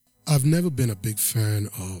I've never been a big fan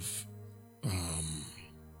of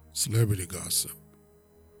celebrity gossip.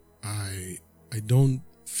 I don't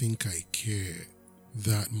think I care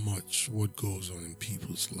that much what goes on in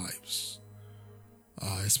people's lives,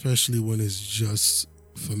 especially when it's just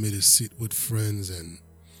for me to sit with friends and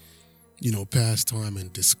pass time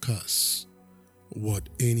and discuss what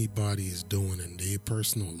anybody is doing in their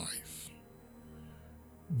personal life.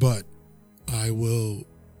 But I will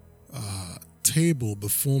table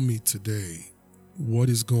before me today what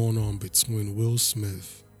is going on between Will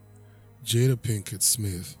Smith, Jada Pinkett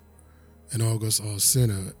Smith, and August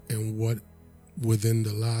Alsina, and what within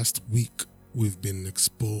the last week we've been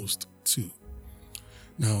exposed to.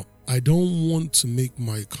 Now, I don't want to make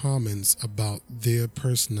my comments about their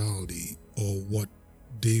personality or what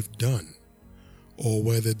they've done or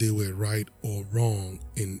whether they were right or wrong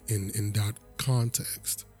in that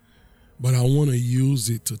context. But I want to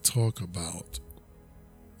use it to talk about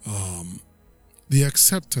the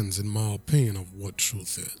acceptance, in my opinion, of what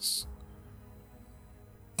truth is.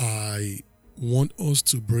 I want us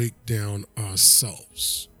to break down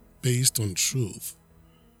ourselves based on truth,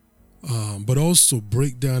 but also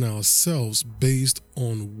break down ourselves based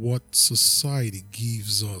on what society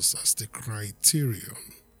gives us as the criterion,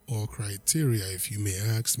 or criteria, if you may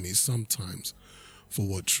ask me sometimes, for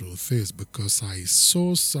what truth is. Because I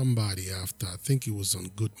saw somebody after, I think it was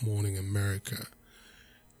on Good Morning America,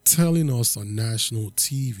 telling us on national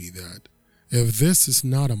TV that if this is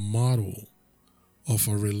not a model of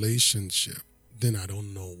a relationship, then I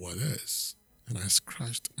don't know what is. And I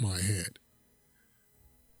scratched my head.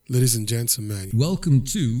 Ladies and gentlemen, welcome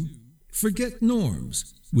to Forget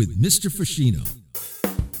Norms with Mr. Fascino.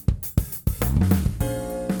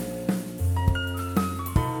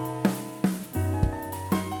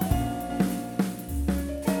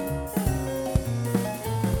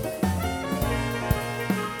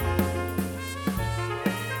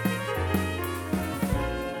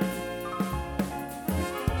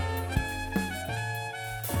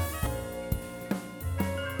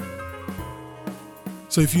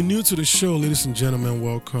 So if you're new to the show, ladies and gentlemen,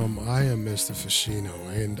 welcome. I am Mr. Fascino,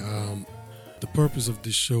 and the purpose of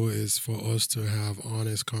this show is for us to have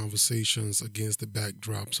honest conversations against the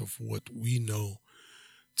backdrops of what we know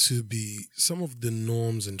to be some of the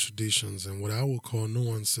norms and traditions and what I will call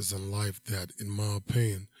nuances in life that, in my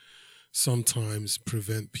opinion, sometimes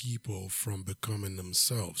prevent people from becoming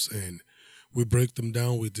themselves. And we break them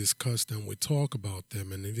down, we discuss them, we talk about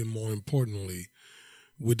them, and even more importantly,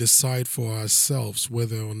 we decide for ourselves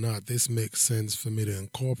whether or not this makes sense for me to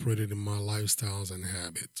incorporate it in my lifestyles and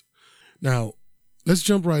habits. Now, let's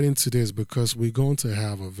jump right into this because we're going to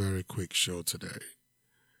have a very quick show today.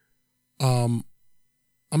 I'm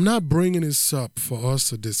not bringing this up for us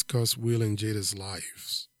to discuss Will and Jada's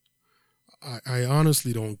lives. I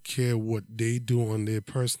honestly don't care what they do on their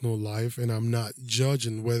personal life, and I'm not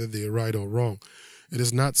judging whether they're right or wrong. It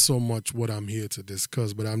is not so much what I'm here to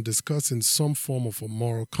discuss, but I'm discussing some form of a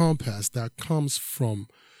moral compass that comes from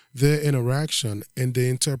their interaction and the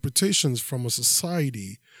interpretations from a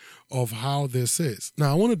society of how this is.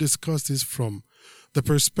 Now, I want to discuss this from the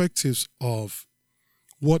perspectives of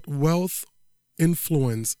what wealth,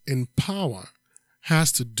 influence, and power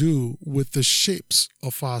has to do with the shapes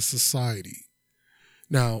of our society.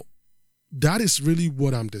 Now, that is really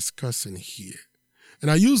what I'm discussing here. And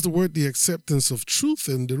I use the word the acceptance of truth,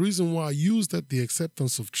 and the reason why I use that the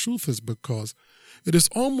acceptance of truth is because it is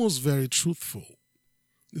almost very truthful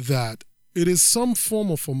that it is some form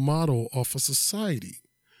of a model of a society.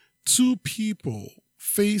 Two people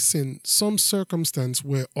facing some circumstance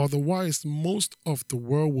where otherwise most of the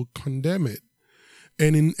world would condemn it,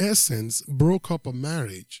 and in essence broke up a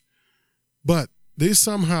marriage, but they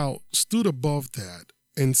somehow stood above that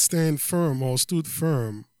and stood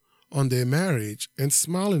firm on their marriage and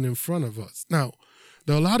smiling in front of us. Now,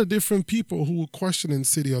 there are a lot of different people who will question and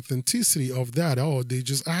say the authenticity of that. Oh, they're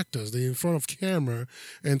just actors. They're in front of camera,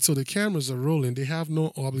 and so the cameras are rolling. They have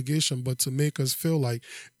no obligation but to make us feel like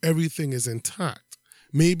everything is intact.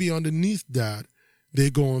 Maybe underneath that, they're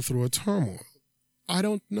going through a turmoil. I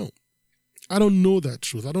don't know. I don't know that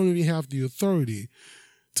truth. I don't even have the authority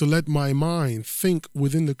to let my mind think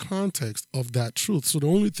within the context of that truth. So the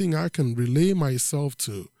only thing I can relay myself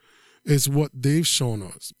to is what they've shown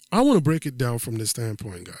us. I want to break it down from this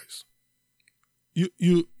standpoint, guys.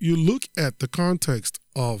 You look at the context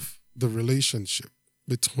of the relationship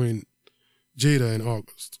between Jada and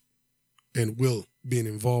August and Will being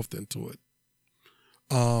involved into it.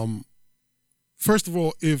 First of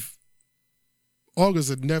all, if August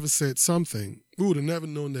had never said something, we would have never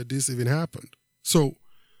known that this even happened. So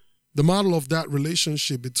the model of that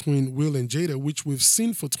relationship between Will and Jada, which we've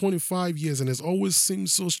seen for 25 years and has always seemed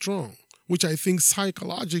so strong, which I think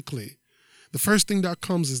psychologically, the first thing that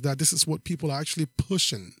comes is that this is what people are actually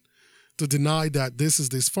pushing to deny that this is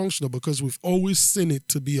dysfunctional, because we've always seen it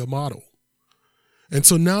to be a model. And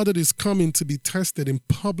so now that it's coming to be tested in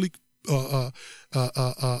public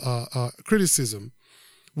criticism,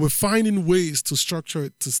 we're finding ways to structure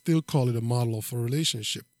it to still call it a model of a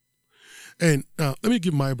relationship. And let me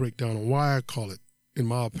give my breakdown on why I call it, in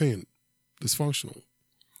my opinion, dysfunctional.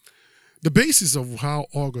 The basis of how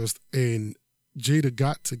August and Jada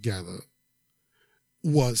got together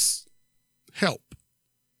was help.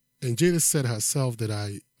 And Jada said herself that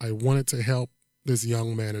I wanted to help this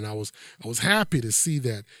young man, and I was happy to see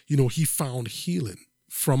that, he found healing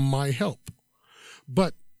from my help.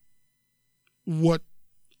 But what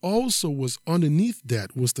also was underneath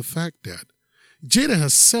that was the fact that Jada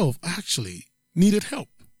herself actually needed help,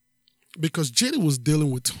 because Jada was dealing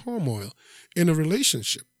with turmoil in a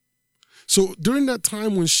relationship. So during that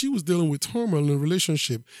time when she was dealing with turmoil in a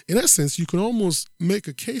relationship, in essence, you can almost make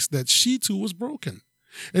a case that she too was broken.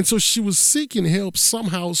 And so she was seeking help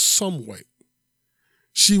somehow, some way.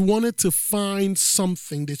 She wanted to find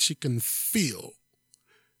something that she can feel.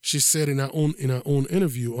 She said in her own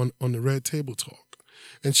interview on the Red Table Talk.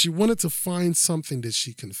 And she wanted to find something that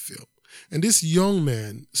she can feel. And this young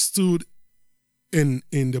man stood in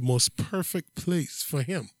the most perfect place for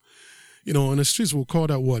him. In the streets we'll call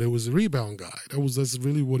that what? It was a rebound guy. That's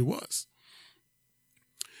really what it was.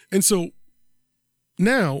 And so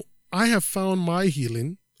now I have found my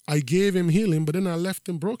healing. I gave him healing, but then I left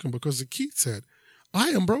him broken, because the key said, I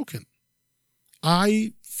am broken.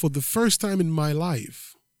 I, for the first time in my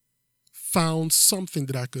life, found something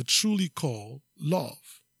that I could truly call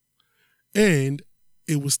love. And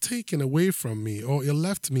it was taken away from me, or it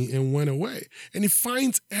left me and went away. And he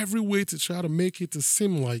finds every way to try to make it to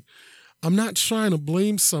seem like I'm not trying to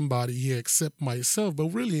blame somebody here except myself. But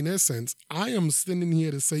really, in essence, I am standing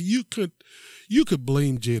here to say you could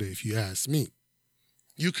blame Jada if you ask me.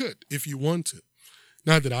 You could if you want to.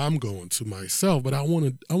 Not that I'm going to myself, but I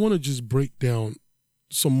want to just break down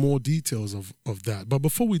some more details of that. But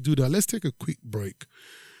before we do that, let's take a quick break.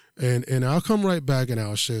 And I'll come right back and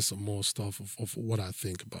I'll share some more stuff of what I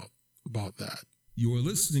think about that. You are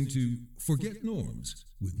listening to Forget Norms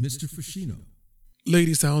with Mr. Fascino.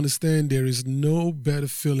 Ladies, I understand there is no better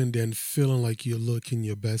feeling than feeling like you're looking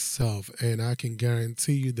your best self, and I can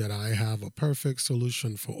guarantee you that I have a perfect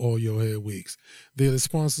solution for all your hair wigs. They're the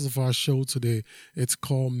sponsors of our show today. It's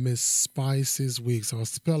called Miss Spice's Wigs. I'll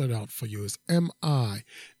spell it out for you. It's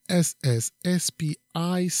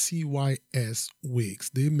MISSSPICYS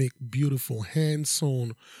Wigs. They make beautiful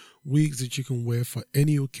hand-sewn wigs that you can wear for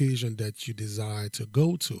any occasion that you desire to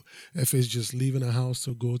go to. If it's just leaving the house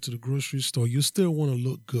to go to the grocery store, you still want to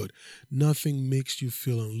look good. Nothing makes you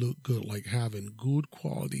feel and look good like having good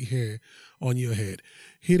quality hair on your head.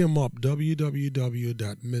 Hit them up,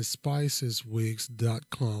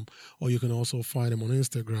 www.misspiceswigs.com, or you can also find them on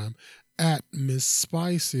Instagram at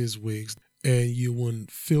misspiceswigs, and you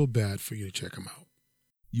wouldn't feel bad for you to check them out.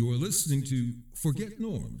 You are listening to Forget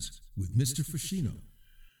Norms with Mr. Fascino.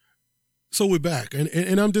 So we're back,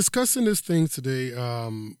 and I'm discussing this thing today.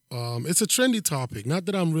 It's a trendy topic. Not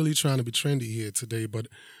that I'm really trying to be trendy here today, but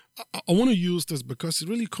I want to use this because it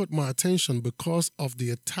really caught my attention because of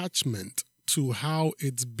the attachment to how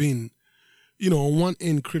it's been, on one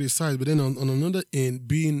end criticized, but then on another end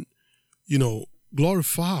being,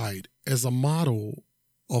 glorified as a model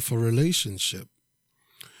of a relationship.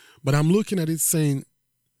 But I'm looking at it saying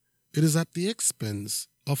it is at the expense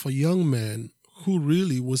of a young man who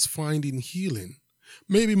really was finding healing.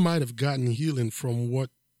 Maybe might have gotten healing from what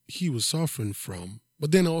he was suffering from,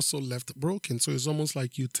 but then also left broken. So it's almost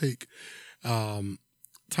like you take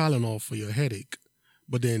Tylenol for your headache,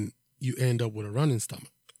 but then you end up with a running stomach.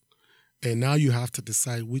 And now you have to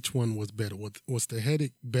decide which one was better. Was the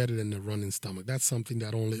headache better than the running stomach? That's something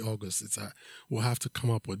that only August will have to come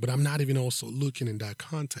up with. But I'm not even also looking in that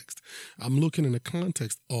context. I'm looking in the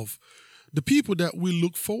context of the people that we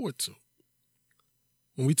look forward to.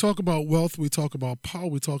 When we talk about wealth, we talk about power,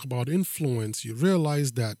 we talk about influence, you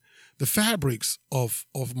realize that the fabrics of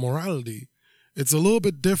morality, it's a little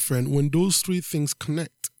bit different when those three things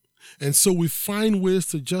connect. And so we find ways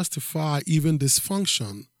to justify even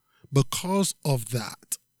dysfunction because of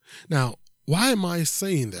that. Now, why am I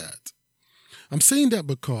saying that? I'm saying that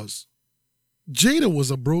because Jada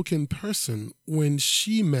was a broken person when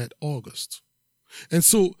she met August. And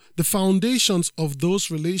so the foundations of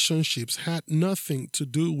those relationships had nothing to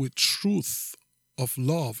do with truth of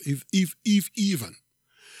love, if even.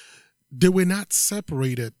 They were not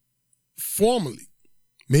separated formally,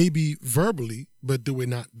 maybe verbally, but they were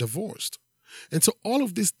not divorced. And so all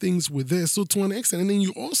of these things were there. So to an extent, and then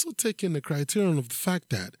you also take in the criterion of the fact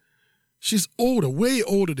that she's older, way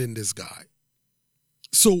older than this guy.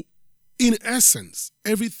 So in essence,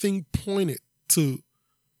 everything pointed to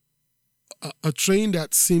a train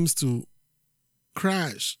that seems to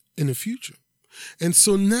crash in the future. And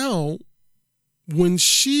so now, when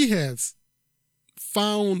she has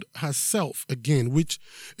found herself again, which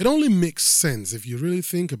it only makes sense if you really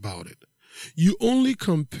think about it, you only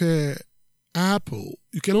compare apple,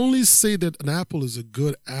 you can only say that an apple is a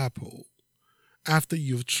good apple after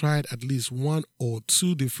you've tried at least one or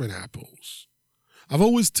two different apples. I've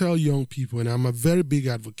always tell young people, and I'm a very big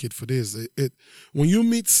advocate for this, when you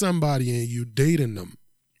meet somebody and you dating them,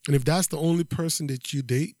 and if that's the only person that you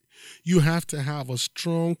date, you have to have a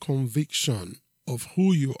strong conviction of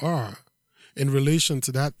who you are in relation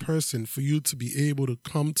to that person for you to be able to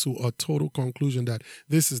come to a total conclusion that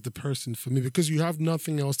this is the person for me, because you have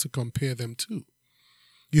nothing else to compare them to.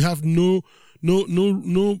 You have no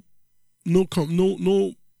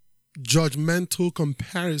judgmental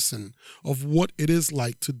comparison of what it is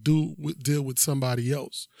like to deal with somebody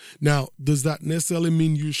else. Now, does that necessarily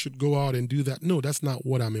mean you should go out and do that? No, that's not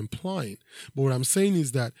what I'm implying. But what I'm saying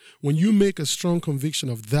is that when you make a strong conviction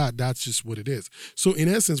of that, that's just what it is. So in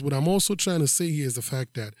essence, what I'm also trying to say here is the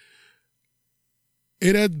fact that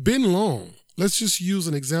it had been long. Let's just use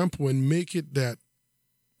an example and make it that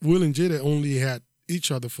Will and Jada only had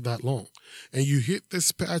each other for that long, and you hit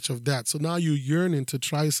this patch of that. So now you're yearning to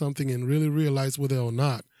try something and really realize whether or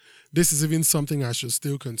not this is even something I should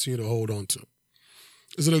still continue to hold on to.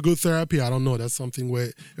 Is it a good therapy? I don't know. That's something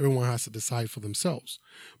where everyone has to decide for themselves.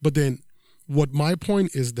 But then what my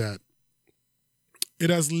point is that it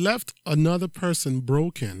has left another person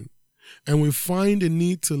broken, and we find a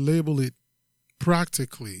need to label it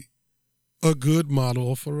practically a good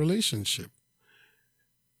model of a relationship.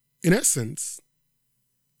 In essence,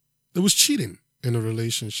 there was cheating in a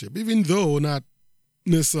relationship, even though not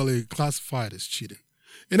necessarily classified as cheating.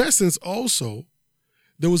 In essence, also,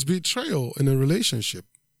 there was betrayal in a relationship.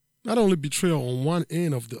 Not only betrayal on one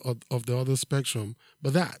end of the other spectrum,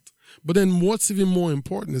 but that. But then what's even more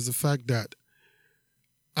important is the fact that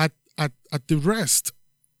at the rest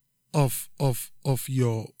of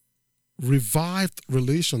your revived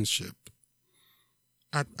relationship,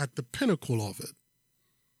 at the pinnacle of it,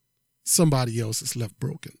 somebody else is left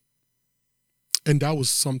broken. And that was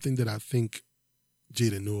something that I think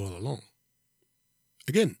Jada knew all along.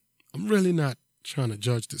 Again, I'm really not trying to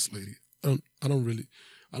judge this lady. I don't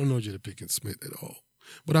know Jada Pinkett Smith at all.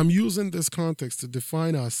 But I'm using this context to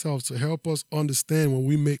define ourselves, to help us understand when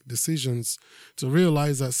we make decisions, to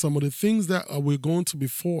realize that some of the things that we're going to be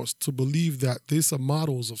forced to believe that these are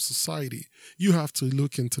models of society, you have to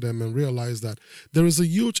look into them and realize that there is a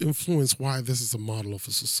huge influence why this is a model of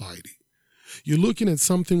a society. You're looking at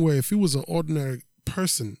something where if it was an ordinary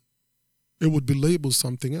person, it would be labeled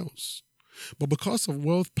something else. But because of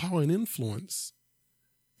wealth, power, and influence,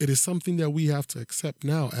 it is something that we have to accept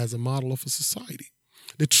now as a model of a society.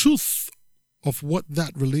 The truth of what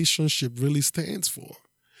that relationship really stands for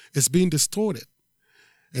is being distorted.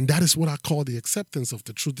 And that is what I call the acceptance of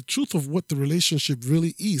the truth of what the relationship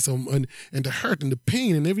really is, and the hurt and the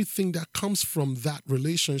pain and everything that comes from that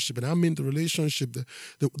relationship. And I mean the relationship,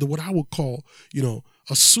 the what I would call,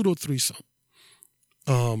 a pseudo threesome,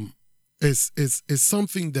 is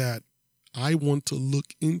something that I want to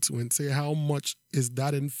look into and say how much is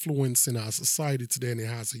that influence in our society today, and it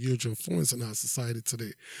has a huge influence in our society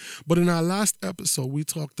today. But in our last episode, we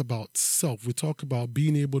talked about self. We talked about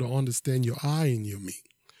being able to understand your I and your me.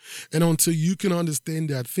 And until you can understand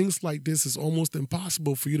that, things like this is almost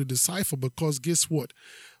impossible for you to decipher, because guess what?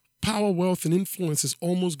 Power, wealth, and influence is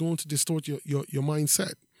almost going to distort your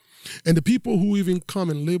mindset. And the people who even come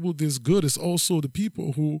and label this good is also the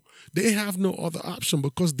people who, they have no other option,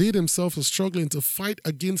 because they themselves are struggling to fight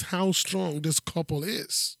against how strong this couple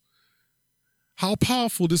is, how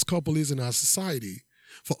powerful this couple is in our society,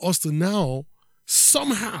 for us to now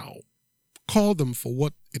somehow call them for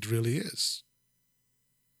what it really is.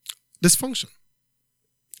 Dysfunction,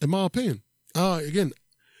 in my opinion. Again,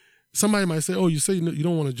 somebody might say, you say you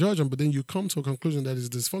don't want to judge them, but then you come to a conclusion that it's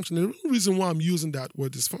dysfunction. The real reason why I'm using that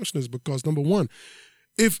word dysfunction is because, number one,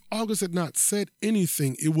 if August had not said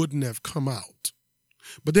anything, it wouldn't have come out.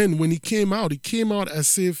 But then when he came out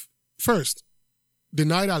as if, first,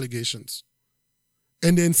 denied allegations.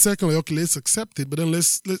 And then secondly, okay, let's accept it, but then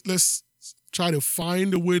let's try to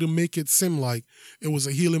find a way to make it seem like it was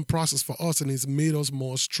a healing process for us and it's made us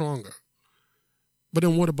more stronger. But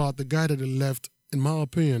then what about the guy that had left, in my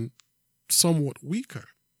opinion, somewhat weaker?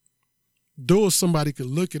 though somebody could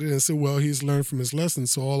look at it and say, well, he's learned from his lesson,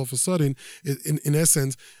 so all of a sudden, in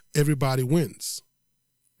essence, everybody wins.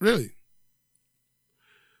 Really.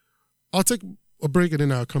 I'll take a break and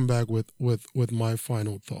then I'll come back with my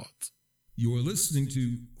final thoughts. You're listening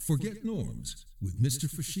to Forget Norms with Mr.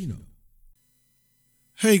 Fashino.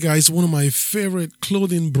 Hey guys, one of my favorite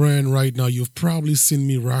clothing brand right now, you've probably seen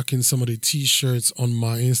me rocking some of the t-shirts on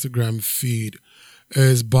my Instagram feed,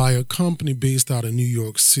 is by a company based out of New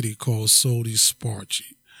York City called Sody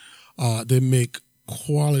Sparky. They make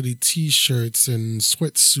quality t-shirts and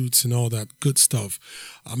sweatsuits and all that good stuff.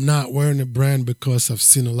 I'm not wearing the brand because I've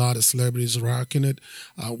seen a lot of celebrities rocking it.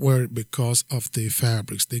 I wear it because of their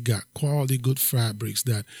fabrics. They got quality, good fabrics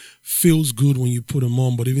that feels good when you put them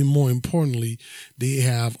on. But even more importantly, they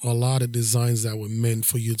have a lot of designs that were meant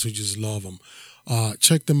for you to just love them.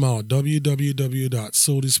 Check them out,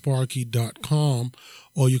 www.sodysparky.com,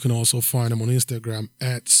 or you can also find them on Instagram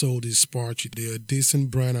at Sodysparky. They're a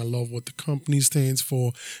decent brand. I love what the company stands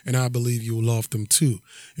for, and I believe you'll love them too.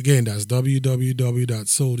 Again, that's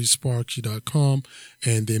www.sodysparky.com,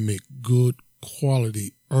 and they make good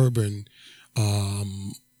quality urban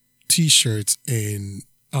t-shirts and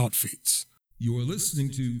outfits. You're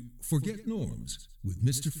listening to Forget Norms with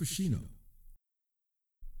Mr. Fashino.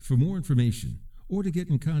 For more information or to get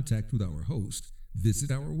in contact with our host,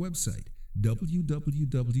 visit our website,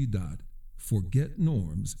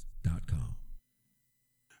 www.forgetnorms.com.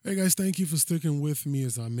 Hey guys, thank you for sticking with me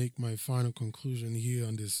as I make my final conclusion here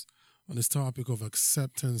on this topic of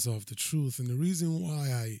acceptance of the truth. And the reason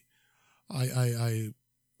why I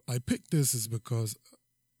picked this is because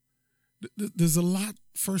there's a lot,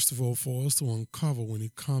 first of all, for us to uncover when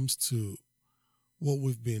it comes to what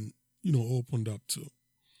we've been, opened up to.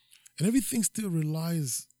 And everything still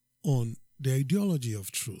relies on the ideology of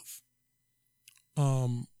truth. I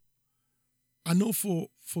know for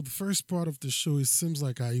the first part of the show, it seems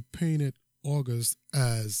like I painted August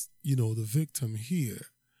as, the victim here.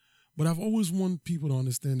 But I've always wanted people to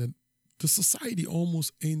understand that the society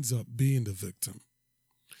almost ends up being the victim.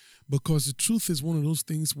 Because the truth is one of those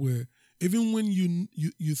things where even when you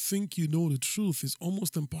think you know the truth, it's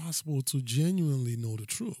almost impossible to genuinely know the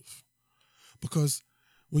truth. Because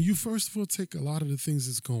when you first of all take a lot of the things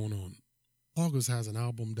that's going on, August has an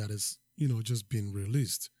album that is, just been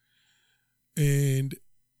released. And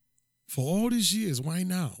for all these years, why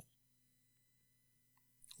now?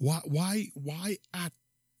 Why at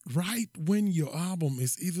right when your album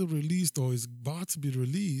is either released or is about to be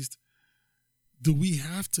released, do we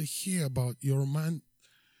have to hear about your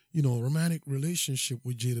romantic relationship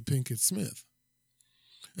with Jada Pinkett Smith?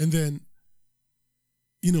 And then,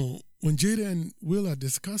 when Jada and Will are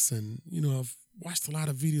discussing, I've watched a lot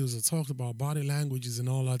of videos that talked about body languages and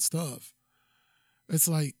all that stuff. It's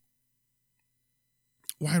like,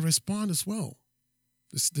 why respond as well?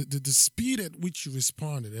 The speed at which you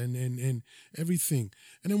responded and everything.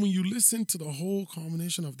 And then when you listen to the whole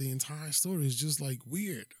combination of the entire story, it's just like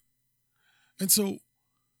weird. And so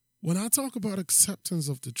when I talk about acceptance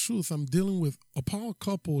of the truth, I'm dealing with a power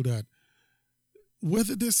couple that,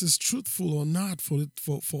 whether this is truthful or not, for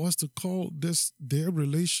us to call this their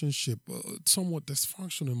relationship somewhat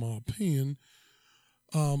dysfunctional, in my opinion,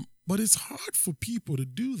 but it's hard for people to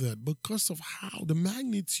do that because of how the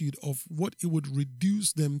magnitude of what it would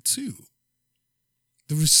reduce them to,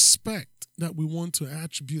 the respect that we want to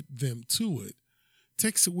attribute them to it,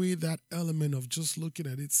 takes away that element of just looking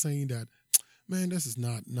at it saying that, man, this is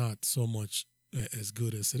not so much as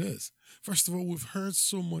good as it is. First of all, we've heard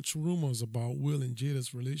so much rumors about Will and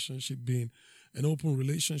Jada's relationship being an open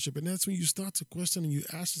relationship, and that's when you start to question and you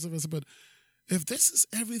ask yourself, but if this is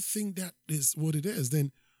everything that is what it is,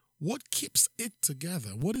 then what keeps it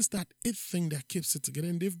together? What is that it thing that keeps it together?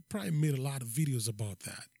 And they've probably made a lot of videos about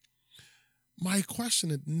that. My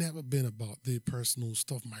question had never been about their personal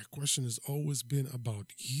stuff. My question has always been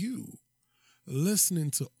about you.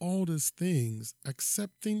 Listening to all these things,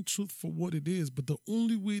 accepting truth for what it is, but the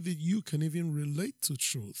only way that you can even relate to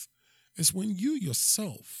truth is when you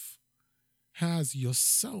yourself has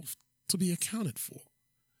yourself to be accounted for.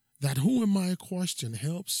 That who am I question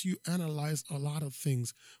helps you analyze a lot of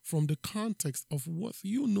things from the context of what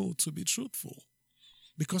you know to be truthful.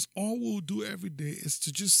 Because all we'll do every day is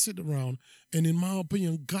to just sit around and, in my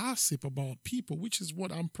opinion, gossip about people, which is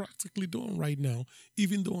what I'm practically doing right now,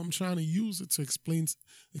 even though I'm trying to use it to explain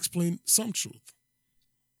some truth.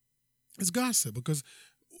 It's gossip, because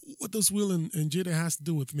what does Will and Jada has to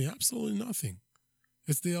do with me? Absolutely nothing.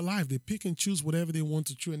 It's their life. They pick and choose whatever they want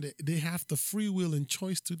to choose, and they have the free will and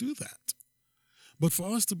choice to do that. But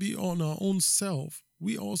for us to be on our own self,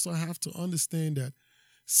 we also have to understand that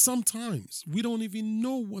Sometimes we don't even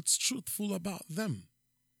know what's truthful about them.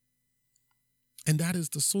 And that is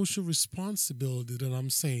the social responsibility that I'm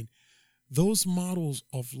saying. Those models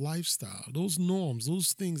of lifestyle, those norms,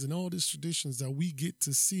 those things, and all these traditions that we get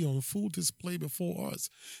to see on full display before us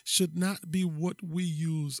should not be what we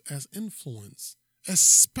use as influence,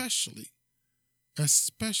 especially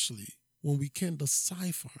when we can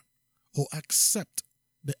decipher or accept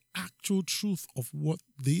the actual truth of what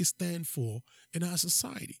they stand for in our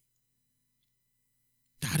society.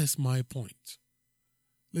 That is my point.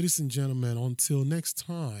 Ladies and gentlemen, until next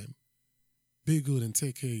time, be good and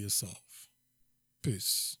take care of yourself.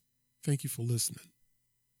 Peace. Thank you for listening.